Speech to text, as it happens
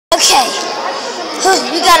Okay.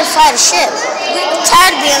 We gotta fight a ship. We're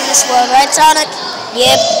tired of being in this world, right, Sonic?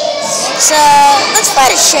 Yep. So, let's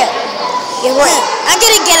fight a ship. You're right. I'm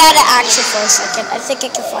gonna get out of action for a second. I think I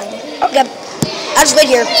can find it. Yep. I'll just wait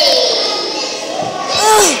here.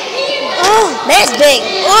 Man, it's big.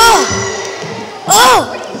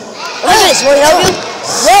 Look at this. Will it help you?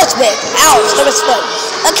 Well, it's big. Ow, it's gonna explode.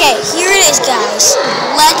 Okay, here it is, guys.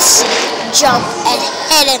 Let's jump and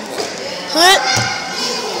head in there.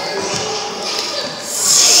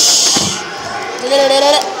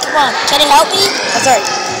 Come on, can it help me? That's alright.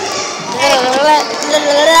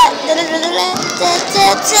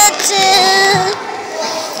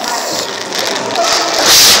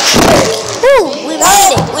 Woo, we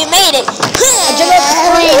made it. We made it.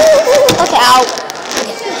 Okay, ow.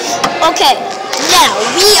 Okay, now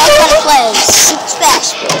we are gonna play Super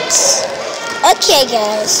Smash Bros. Okay,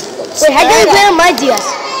 guys. Wait, how can we play on my DS?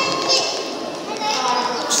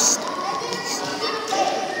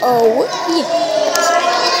 Oh, yeah.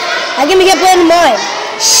 How can we get playing on mine?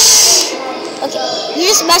 Okay, you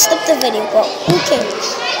just messed up the video, but who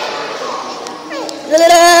cares?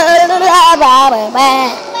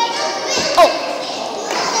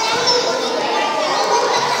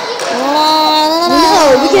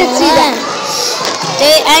 No, we can't see that.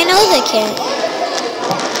 I know they can't.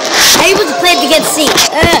 How are you supposed to play it to get C?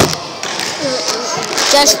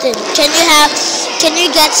 Justin, can you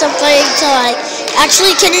get something to like,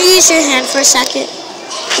 actually, can you use your hand for a second?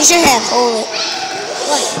 Use your hand, hold it.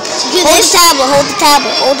 What?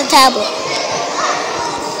 Hold the tablet.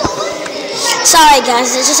 Sorry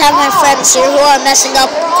guys, I just have my friends here who are messing up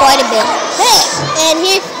quite a bit. And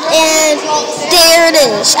there it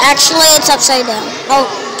is. Actually, it's upside down. Oh,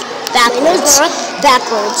 backwards.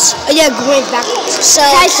 Backwards. Oh yeah, great, backwards. So,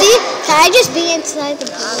 Can I just be inside the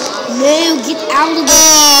pool? No, get out of the...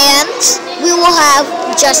 And we will have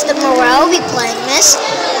Justin Morel be playing this.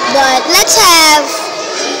 But let's have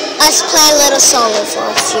us play a little solo for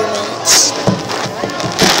a few minutes.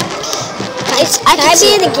 Can I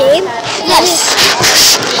be in the game? Yes.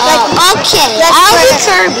 Okay. I'll be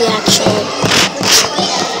Kirby, actually.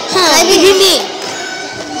 Can I be me?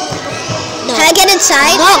 No. Can I get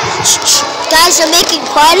inside? No. Guys are making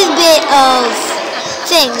quite a bit of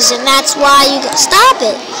things, and that's why you got stop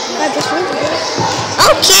it.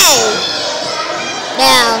 Okay.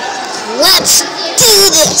 Now, let's do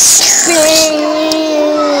this.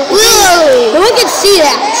 Whoa! No one can see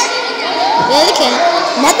that. Yeah, they can.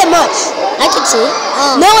 Not that much. I can see it.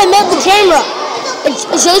 Oh. No, I meant the camera. It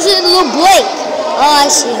shows it a little blank. Oh, I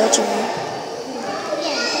see what you mean.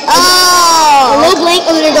 A Oh. little blank,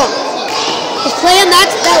 and then go. Just play on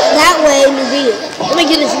that way in the video. Oh my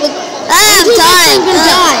goodness, look. I'm dying.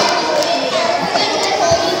 Die.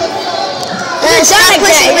 Stop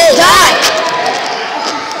pushing me. Die.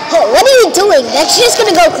 Hey, what are you doing? That's just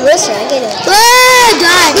gonna go closer. I get it.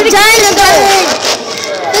 Die. You're dying again.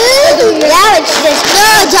 Now it's just... No,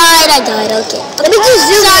 I died. Okay. Let me just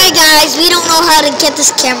zoom. Sorry, guys. We don't know how to get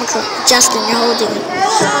this camera close. Justin, you're holding it.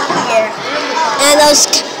 And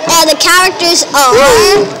the characters are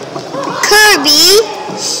Kirby,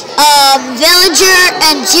 Villager,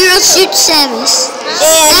 and Zero Suit Samus.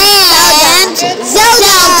 And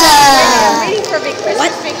Zelda.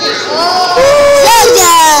 What?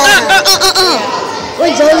 Zelda.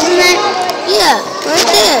 Wait, Zelda's in there? Yeah, right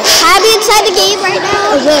there. Can I be inside the game right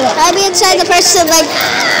now? Okay. Can I be inside the person, like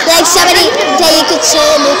somebody that you could see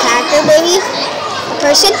a new character, maybe? A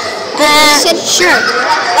person? Sure.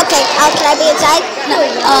 Okay, can I be inside? No,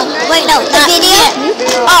 wait, no, The not video? yet.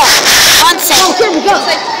 Oh, 1 second. Here we go.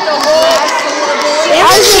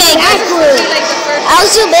 I'll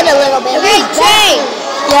zoom in a little bit. Hey, Jay!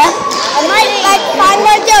 Yeah? I might find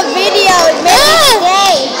your video and make it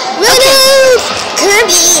today. Really?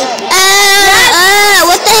 Kirby.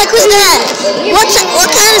 What the heck was that? What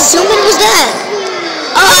kind of zoom in was that?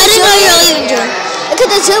 Oh, I didn't know you were leaving, Joe. Look at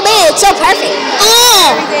the zoom in, it's so perfect.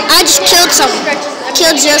 Oh, I just killed someone.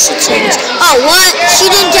 Killed Zero Suit Samus. Oh, what? She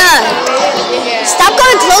didn't die. Stop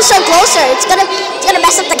going closer and closer. It's gonna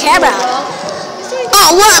mess up the camera.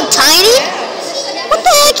 Oh, what? I'm tiny? What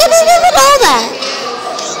the heck? I didn't even know that.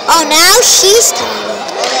 Oh, now she's tiny.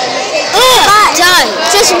 Five. Die.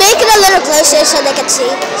 Just make it a little closer so they can see.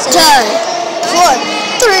 Die. 4,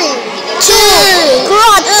 3, 2, 4,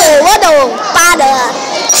 1,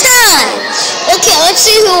 time. Okay, let's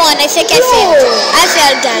see who won. I think I failed. I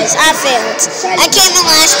failed, guys. I failed. I came in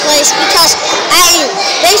last place because I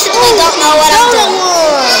basically don't know what I'm doing.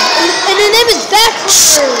 And the name is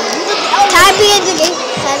Baxter. Can I be in the game?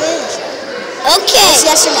 Okay,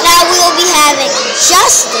 Yes or no? now we will be having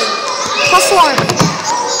Justin perform.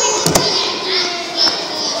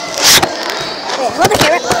 Wait, hold the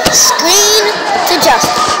camera. Screen to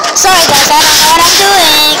Justin. Sorry guys, I don't know what I'm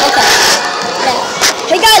doing. Okay.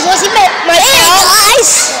 Hey guys, wanna see my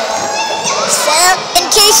guys? So, in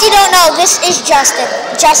case you don't know, this is Justin.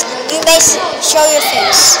 Justin, you may show your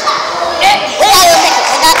face. Without the picture.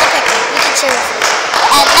 Without the picture. You can show your face.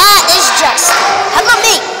 And that is Justin. How about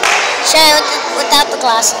me? Show you without the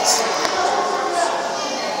glasses.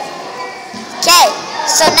 Okay,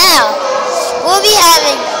 so now we'll be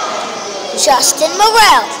having Justin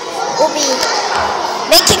Morel. We'll be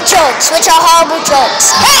making jokes, which are horrible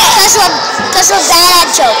jokes. Because we're bad at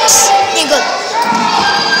jokes. You're good.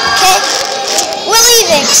 Okay? We're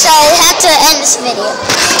leaving, so we have to end this video.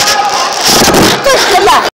 Goodbye.